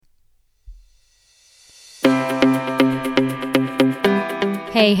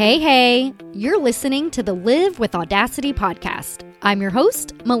Hey, hey, hey. You're listening to the Live with Audacity podcast. I'm your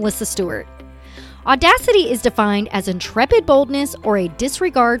host, Melissa Stewart. Audacity is defined as intrepid boldness or a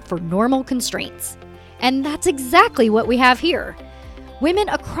disregard for normal constraints. And that's exactly what we have here. Women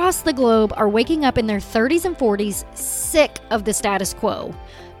across the globe are waking up in their 30s and 40s sick of the status quo.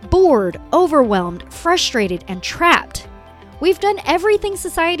 Bored, overwhelmed, frustrated, and trapped. We've done everything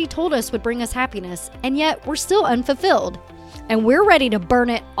society told us would bring us happiness, and yet we're still unfulfilled. And we're ready to burn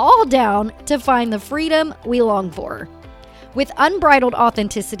it all down to find the freedom we long for. With unbridled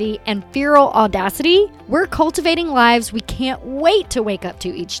authenticity and feral audacity, we're cultivating lives we can't wait to wake up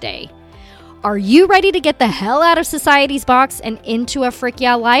to each day. Are you ready to get the hell out of society's box and into a frick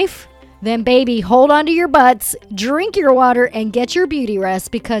yeah life? Then baby, hold on to your butts, drink your water, and get your beauty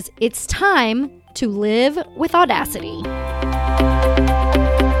rest because it's time to live with audacity.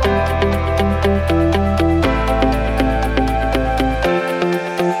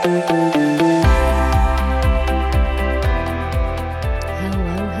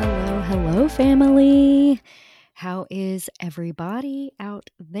 Hello, family. How is everybody out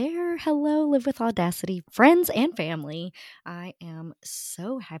there? Hello, Live with Audacity friends and family. I am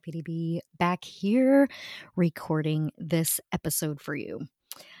so happy to be back here recording this episode for you.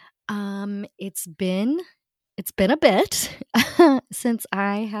 It's been a bit since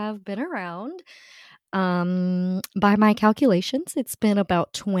I have been around. By my calculations, it's been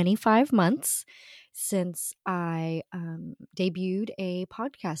about 25 months since I debuted a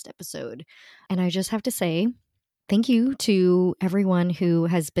podcast episode. And I just have to say, thank you to everyone who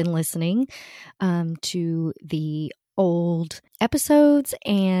has been listening to the old episodes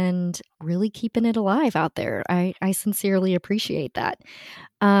and really keeping it alive out there. I sincerely appreciate that.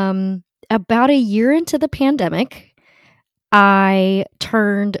 About a year into the pandemic, I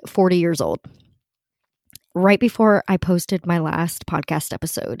turned 40 years old. Right before I posted my last podcast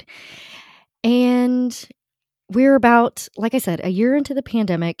episode. And we're about, like I said, a year into the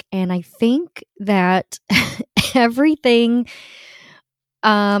pandemic. And I think that everything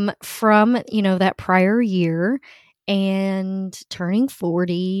from, that prior year and turning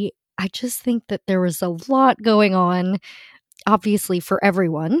 40, I just think that there was a lot going on, obviously, for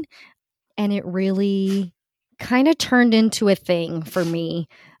everyone. And it really kind of turned into a thing for me.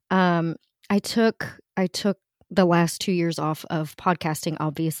 I took the last 2 years off of podcasting,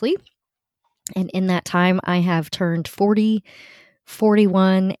 obviously. And in that time, I have turned 40,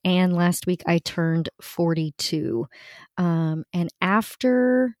 41, and last week I turned 42. And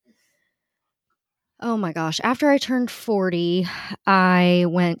after I turned 40, I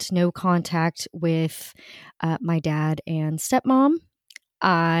went no contact with my dad and stepmom.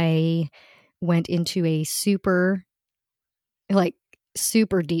 I went into a super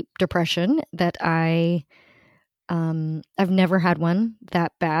deep depression that I've never had one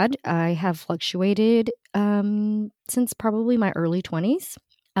that bad. I have fluctuated since probably my early 20s,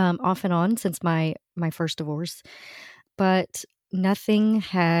 off and on since my first divorce, but nothing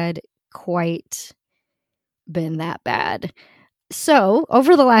had quite been that bad. So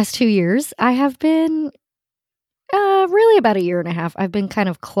over the last 2 years, I have been really about a year and a half. I've been kind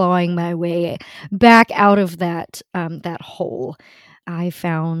of clawing my way back out of that hole. I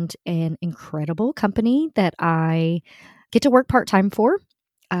found an incredible company that I get to work part-time for.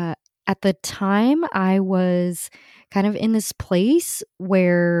 At the time, I was kind of in this place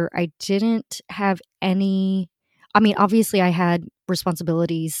where I didn't have obviously I had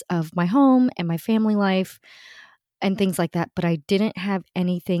responsibilities of my home and my family life and things like that, but I didn't have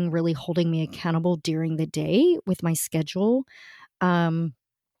anything really holding me accountable during the day with my schedule.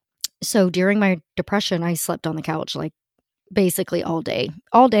 So during my depression, I slept on the couch basically all day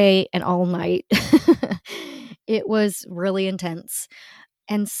and all night. It was really intense.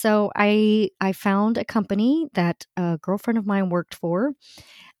 And so I found a company that a girlfriend of mine worked for,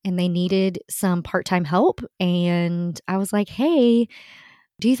 and they needed some part-time help. And I was like, hey,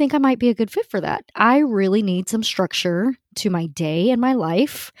 do you think I might be a good fit for that? I really need some structure to my day and my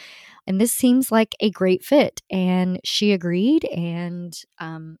life. And this seems like a great fit. And she agreed. And,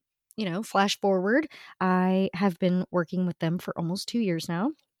 flash forward, I have been working with them for almost 2 years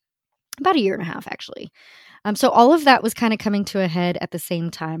now, about a year and a half, actually. So all of that was kind of coming to a head at the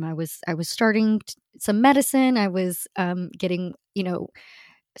same time. I was starting some medicine. I was getting,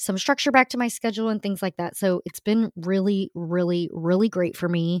 some structure back to my schedule and things like that. So it's been really, really, really great for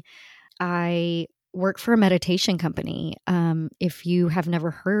me. I work for a meditation company. If you have never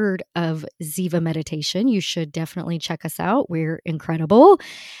heard of Ziva Meditation, you should definitely check us out. We're incredible.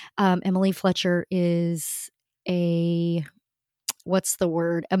 Emily Fletcher is a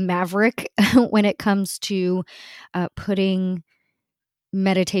maverick when it comes to putting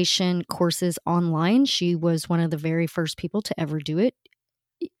meditation courses online. She was one of the very first people to ever do it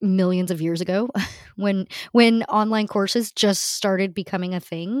millions of years ago when online courses just started becoming a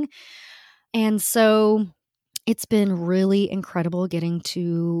thing. And so it's been really incredible getting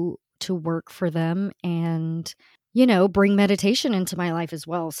to work for them and bring meditation into my life as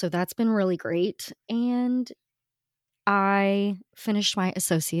well. So that's been really great. And I finished my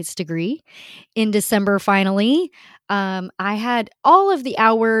associate's degree in December finally. I had all of the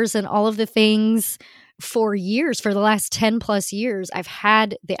hours and all of the things for years, for the last 10 plus years. I've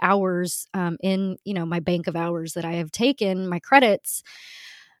had the hours in, my bank of hours that I have taken, my credits,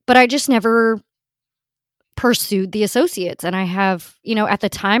 but I just never pursued the associates. And I have, at the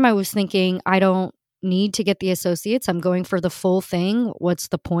time I was thinking, I don't need to get the associates. I'm going for the full thing. What's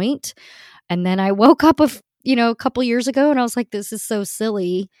the point? And then I woke up a couple years ago and I was like, this is so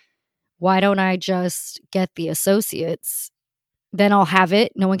silly. Why don't I just get the associates? Then I'll have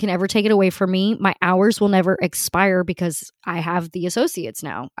it. No one can ever take it away from me. My hours will never expire because I have the associates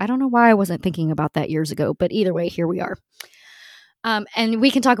now. I don't know why I wasn't thinking about that years ago, but either way, here we are. And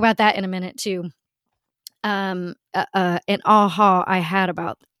we can talk about that in a minute too. An aha I had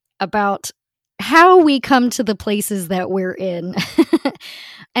about how we come to the places that we're in.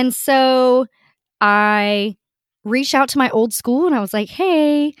 And so I reached out to my old school and I was like,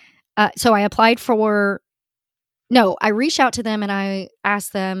 hey, so I reached out to them and I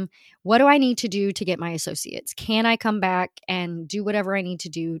asked them, what do I need to do to get my associates? Can I come back and do whatever I need to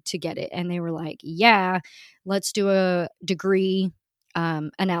do to get it? And they were like, yeah, let's do a degree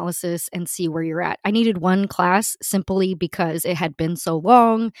analysis and see where you're at. I needed one class simply because it had been so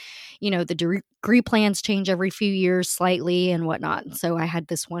long. The degree plans change every few years slightly and whatnot. So I had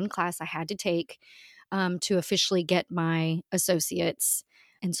this one class I had to take to officially get my associates.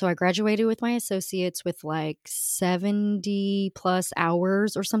 And so I graduated with my associates with like 70 plus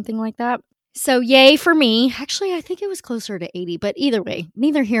hours or something like that. So yay for me. Actually, I think it was closer to 80, but either way,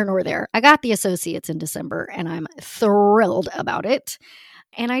 neither here nor there. I got the associates in December and I'm thrilled about it.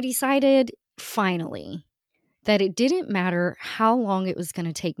 And I decided finally that it didn't matter how long it was going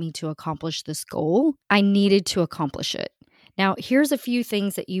to take me to accomplish this goal. I needed to accomplish it. Now, here's a few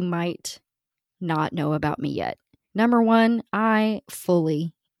things that you might not know about me yet. Number one, I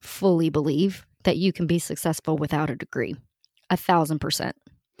fully believe that you can be successful without a degree. 1,000%.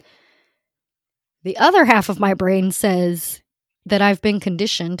 The other half of my brain says that I've been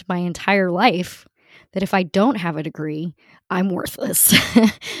conditioned my entire life that if I don't have a degree, I'm worthless.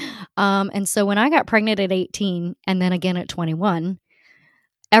 And so when I got pregnant at 18 and then again at 21,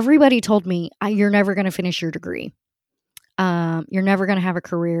 everybody told me, you're never going to finish your degree. You're never going to have a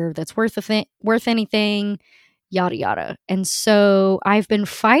career that's worth anything, yada, yada. And so I've been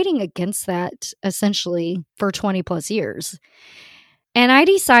fighting against that essentially for 20 plus years. And I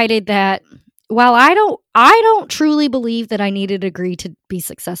decided that while I don't truly believe that I need a degree to be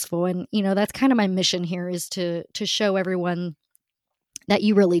successful, and that's kind of my mission here is to show everyone that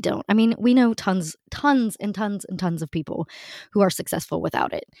you really don't. I mean, we know tons and tons and tons of people who are successful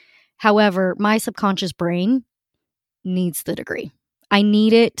without it. However, my subconscious brain needs the degree. I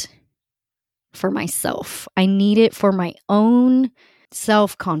need it for myself. I need it for my own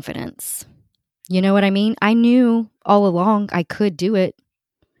self-confidence. You know what I mean? I knew all along I could do it.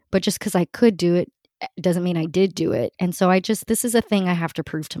 But just because I could do it doesn't mean I did do it. And so this is a thing I have to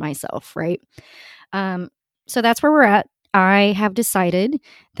prove to myself, right? So that's where we're at. I have decided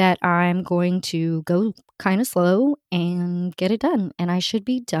that I'm going to go kind of slow and get it done. And I should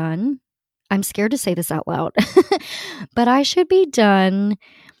be done. I'm scared to say this out loud, but I should be done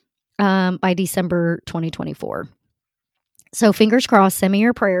by December 2024. So fingers crossed, send me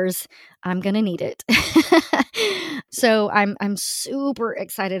your prayers. I'm going to need it. So I'm super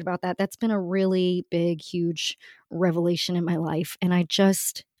excited about that. That's been a really big, huge revelation in my life. And I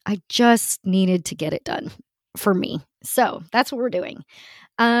just needed to get it done for me. So that's what we're doing.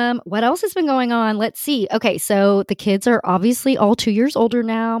 What else has been going on? Let's see. Okay. So the kids are obviously all 2 years older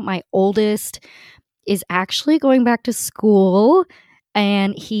now. My oldest is actually going back to school.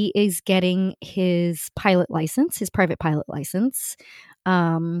 And he is getting his private pilot license.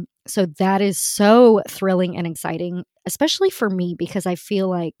 So that is so thrilling and exciting, especially for me, because I feel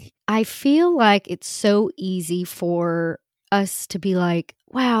like it's so easy for us to be like,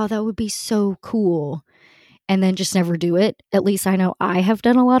 wow, that would be so cool. And then just never do it. At least I know I have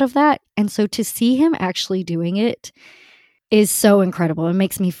done a lot of that. And so to see him actually doing it is so incredible. It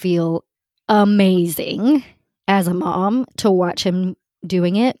makes me feel amazing as a mom to watch him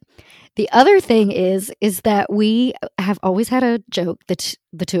doing it. The other thing is that we have always had a joke, the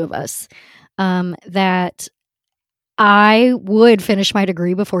two of us, that I would finish my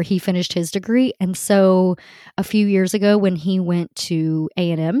degree before he finished his degree. And so a few years ago when he went to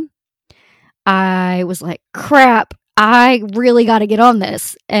A&M, I was like, crap, I really got to get on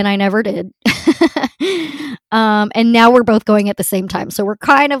this. And I never did. And now we're both going at the same time. So we're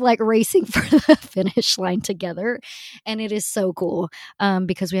kind of like racing for the finish line together. And it is so cool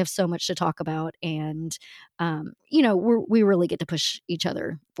because we have so much to talk about. And, we really get to push each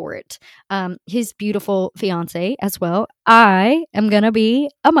other for it. His beautiful fiance as well. I am going to be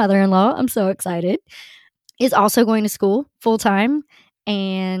a mother in law. I'm so excited. Is also going to school full time.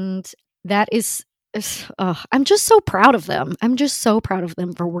 And that is I'm just so proud of them. I'm just so proud of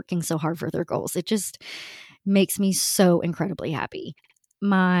them for working so hard for their goals. It just makes me so incredibly happy.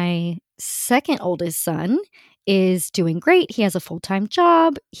 My second oldest son is doing great. He has a full-time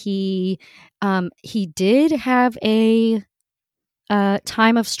job. He did have a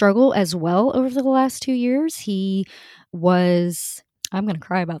time of struggle as well over the last 2 years. He was I'm going to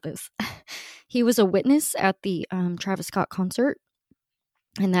cry about this. He was a witness at the Travis Scott concert,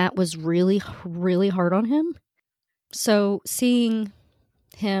 and that was really, really hard on him. So seeing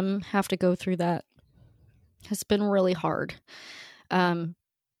him have to go through that has been really hard.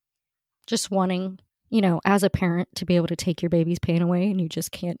 Just wanting, as a parent to be able to take your baby's pain away and you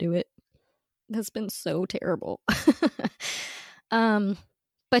just can't do it has been so terrible.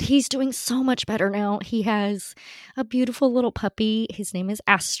 But he's doing so much better now. He has a beautiful little puppy. His name is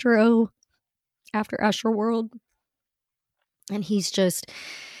Astro, after Astroworld. And he's just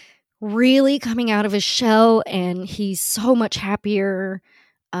really coming out of his shell, and he's so much happier.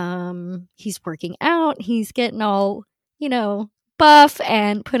 He's working out. He's getting all, buff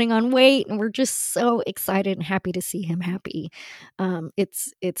and putting on weight, and we're just so excited and happy to see him happy.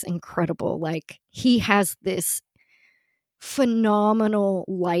 It's incredible. Like, he has this phenomenal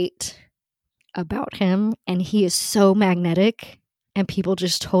light about him, and he is so magnetic, and people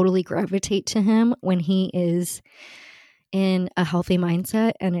just totally gravitate to him when he is in a healthy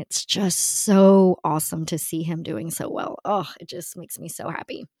mindset, and it's just so awesome to see him doing so well. Oh, it just makes me so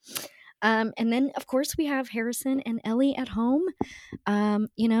happy. And then, of course, we have Harrison and Ellie at home.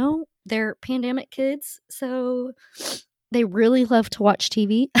 They're pandemic kids, so they really love to watch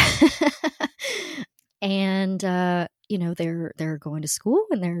TV. And they're going to school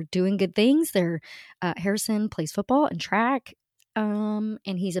and they're doing good things. Harrison plays football and track, and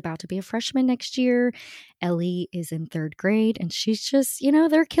he's about to be a freshman next year. Ellie is in 3rd grade, and she's just,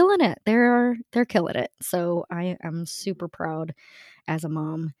 they're killing it. They're killing it. So I am super proud as a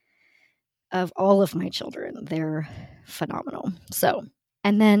mom of all of my children. They're phenomenal. So,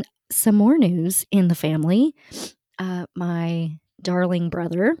 and then some more news in the family. My darling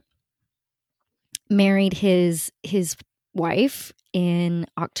brother married his wife in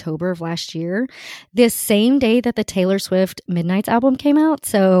October of last year, this same day that the Taylor Swift Midnights album came out.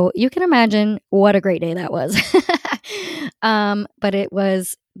 So you can imagine what a great day that was. But it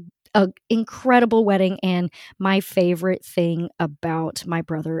was an incredible wedding. And my favorite thing about my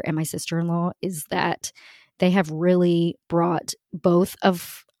brother and my sister-in-law is that they have really brought both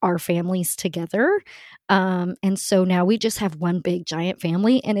of our families together. And so now we just have one big giant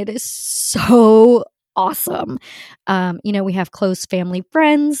family, and it is so awesome. We have close family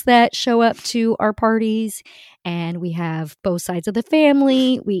friends that show up to our parties, and we have both sides of the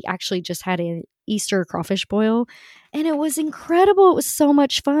family. We actually just had an Easter crawfish boil, and it was incredible. It was so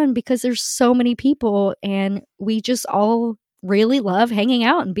much fun because there's so many people, and we just all really love hanging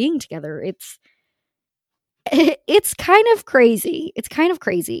out and being together. It's kind of crazy. It's kind of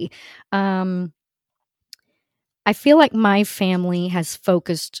crazy. I feel like my family has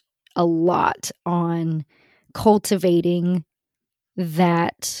focused a lot on cultivating a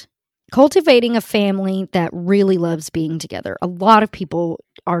family that really loves being together. A lot of people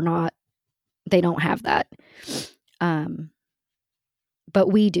they don't have that.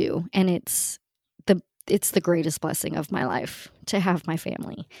 But we do, and it's the greatest blessing of my life to have my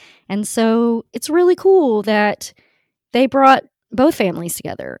family. And so it's really cool that they brought both families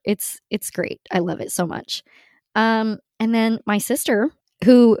together. It's great. I love it so much. And then my sister,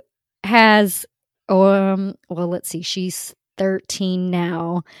 who has, let's see, she's 13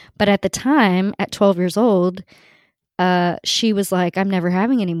 now, but at the time, at 12 years old, she was like, I'm never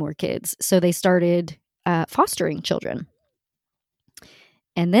having any more kids. So they started fostering children.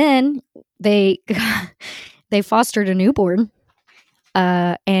 And then they fostered a newborn,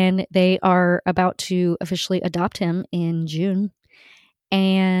 and they are about to officially adopt him in June.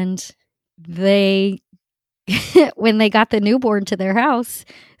 And when they got the newborn to their house,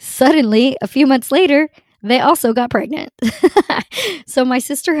 suddenly, a few months later, they also got pregnant. So my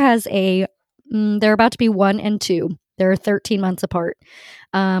sister has they're about to be 1 and 2. They're 13 months apart,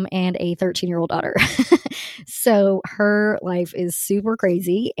 and a 13-year-old daughter. So her life is super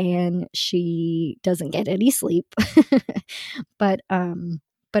crazy, and she doesn't get any sleep. but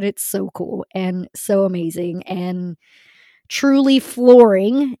but it's so cool and so amazing and truly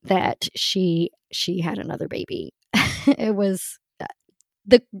flooring that she had another baby. It was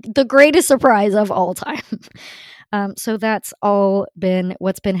the greatest surprise of all time. So that's all been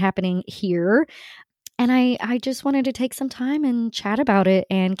what's been happening here. And I just wanted to take some time and chat about it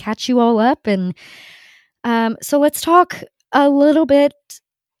and catch you all up. And so let's talk a little bit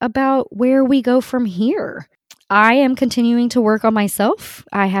about where we go from here. I am continuing to work on myself.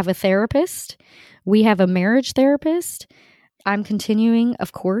 I have a therapist. We have a marriage therapist. I'm continuing,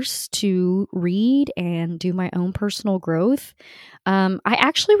 of course, to read and do my own personal growth. I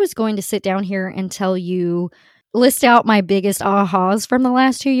actually was going to sit down here and list out my biggest ahas from the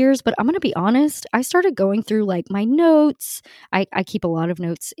last 2 years, but I'm going to be honest. I started going through like my notes. I keep a lot of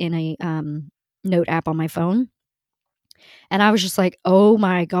notes in a note app on my phone. And I was just like, oh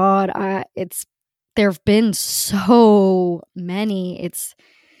my God, there have been so many. It's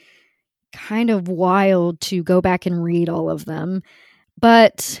kind of wild to go back and read all of them.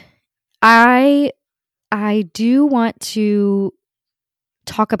 But I do want to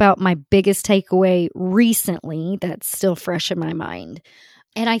talk about my biggest takeaway recently that's still fresh in my mind.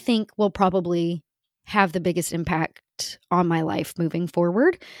 And I think will probably have the biggest impact on my life moving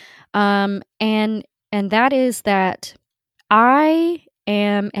forward. And that is that I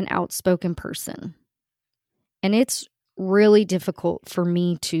am an outspoken person. And it's really difficult for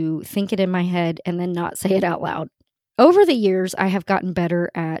me to think it in my head and then not say it out loud. Over the years, I have gotten better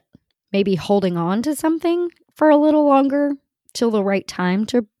at maybe holding on to something for a little longer till the right time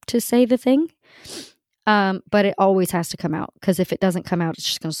to say the thing. But it always has to come out, because if it doesn't come out, it's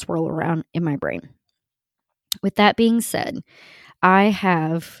just going to swirl around in my brain. With that being said, I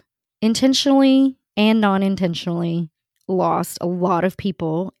have intentionally and non-intentionally lost a lot of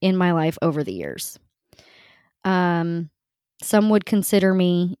people in my life over the years. Some would consider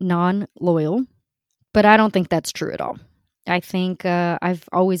me non-loyal, but I don't think that's true at all. I think I've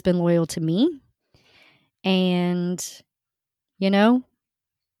always been loyal to me. And,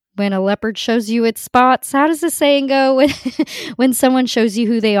 when a leopard shows you its spots, how does the saying go? When someone shows you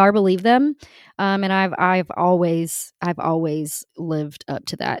who they are, believe them. And I've always lived up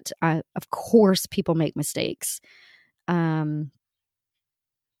to that. Of course, people make mistakes.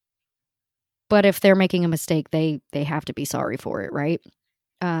 But if they're making a mistake, they have to be sorry for it, right?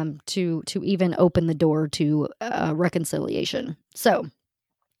 To even open the door to reconciliation. So,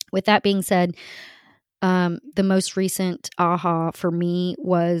 with that being said, the most recent aha for me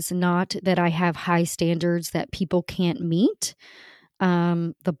was not that I have high standards that people can't meet.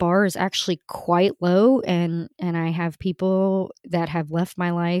 The bar is actually quite low, and I have people that have left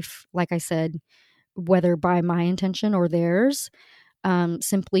my life, like I said, whether by my intention or theirs,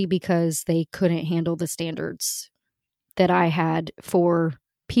 simply because they couldn't handle the standards that I had for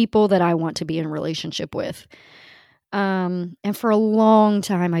people that I want to be in relationship with. And for a long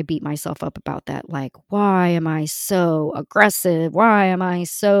time, I beat myself up about that. Like, why am I so aggressive? Why am I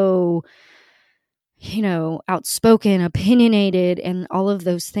so, outspoken, opinionated, and all of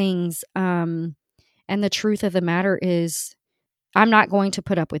those things? And the truth of the matter is, I'm not going to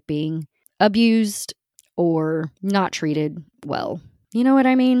put up with being abused or not treated well. You know what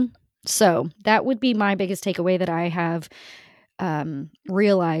I mean? So that would be my biggest takeaway that I have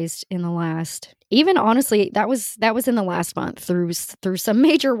realized in the last, even honestly, that was in the last month through some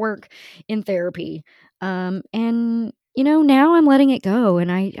major work in therapy. And now I'm letting it go,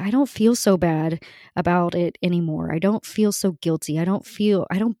 and I don't feel so bad about it anymore. I don't feel so guilty. I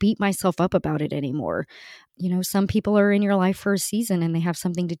don't beat myself up about it anymore. Some people are in your life for a season and they have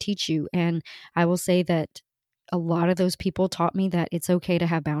something to teach you. And I will say that a lot of those people taught me that it's okay to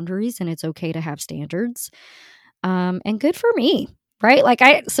have boundaries and it's okay to have standards. And good for me, right? Like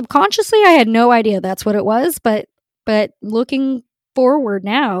I had no idea that's what it was, but looking forward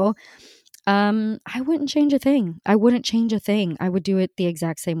now, I wouldn't change a thing. I wouldn't change a thing. I would do it the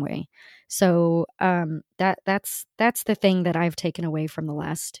exact same way. So, that's the thing that I've taken away from the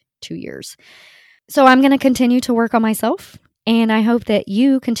last 2 years. So I'm going to continue to work on myself, and I hope that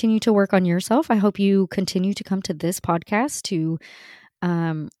you continue to work on yourself. I hope you continue to come to this podcast to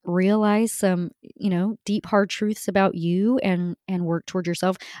realize some, deep, hard truths about you and work toward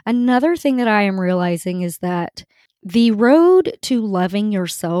yourself. Another thing that I am realizing is that the road to loving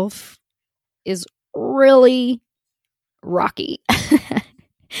yourself is really rocky.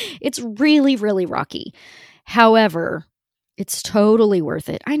 It's really, really rocky. However, it's totally worth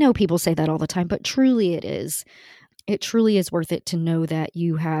it. I know people say that all the time, but truly it is. it truly is worth it to know that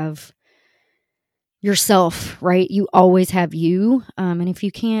you have yourself, right? You always have you. And if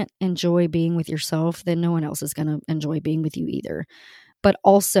you can't enjoy being with yourself, then no one else is going to enjoy being with you either. But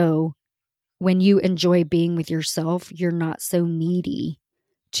also, when you enjoy being with yourself, you're not so needy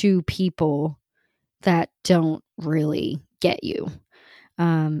to people that don't really get you.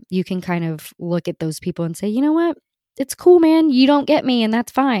 You can kind of look at those people and say, you know what? It's cool, man. You don't get me, and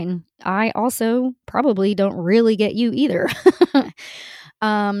that's fine. I also probably don't really get you either.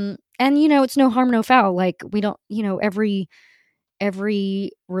 And it's no harm, no foul. Like we don't,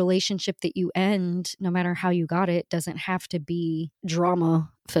 every relationship that you end, no matter how you got it, doesn't have to be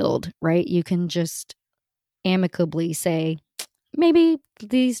drama filled, right? You can just amicably say, maybe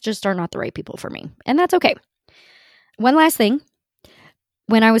these just are not the right people for me. And that's okay. One last thing.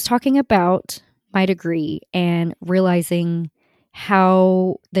 When I was talking about my degree and realizing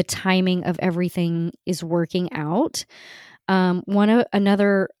how the timing of everything is working out,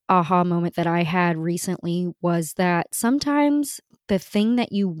 another aha moment that I had recently was that sometimes the thing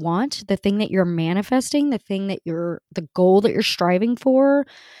that you want, the thing that you're manifesting, the goal that you're striving for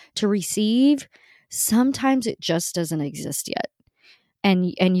to receive, sometimes it just doesn't exist yet.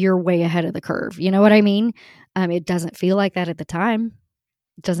 And you're way ahead of the curve. You know what I mean? It doesn't feel like that at the time.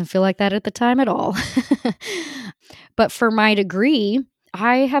 It doesn't feel like that at the time at all. But for my degree,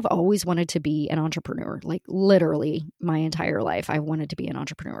 I have always wanted to be an entrepreneur. Like literally my entire life, I wanted to be an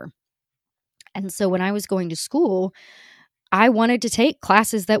entrepreneur. And so when I was going to school, I wanted to take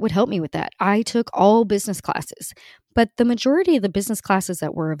classes that would help me with that. I took all business classes, but the majority of the business classes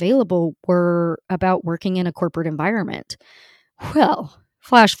that were available were about working in a corporate environment. Well,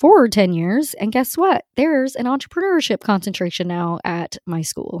 flash forward 10 years, and guess what? There's an entrepreneurship concentration now at my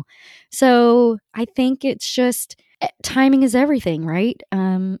school. So I think it's just timing is everything, right?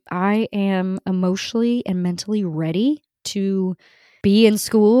 I am emotionally and mentally ready to be in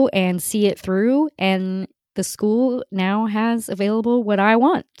school and see it through. And the school now has available what I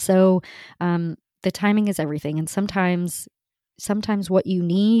want. So the timing is everything. And sometimes what you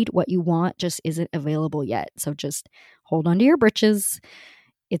need, what you want, just isn't available yet. So just hold on to your britches.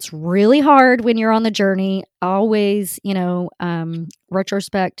 It's really hard when you're on the journey. Always,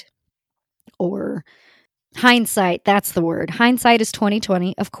 retrospect or hindsight, that's the word. Hindsight is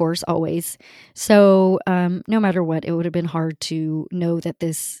 2020, of course, always. So no matter what, it would have been hard to know that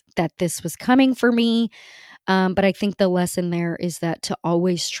this was coming for me. But I think the lesson there is that to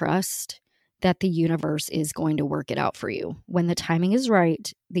always trust that the universe is going to work it out for you. When the timing is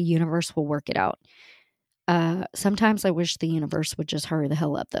right, the universe will work it out. Sometimes I wish the universe would just hurry the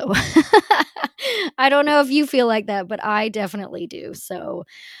hell up, though. I don't know if you feel like that, but I definitely do. So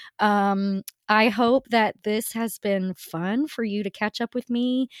I hope that this has been fun for you to catch up with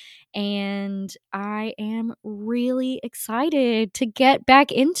me. And I am really excited to get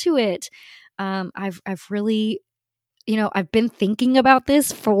back into it. I've really, I've been thinking about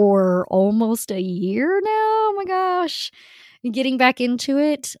this for almost a year now. Oh my gosh. Getting back into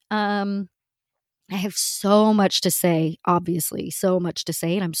it. I have so much to say, obviously, so much to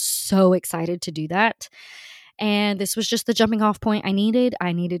say, and I'm so excited to do that. And this was just the jumping off point I needed.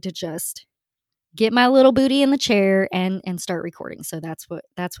 I needed to just get my little booty in the chair and start recording. So that's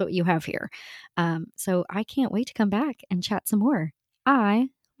what you have here. So I can't wait to come back and chat some more. I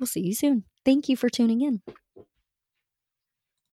will see you soon. Thank you for tuning in.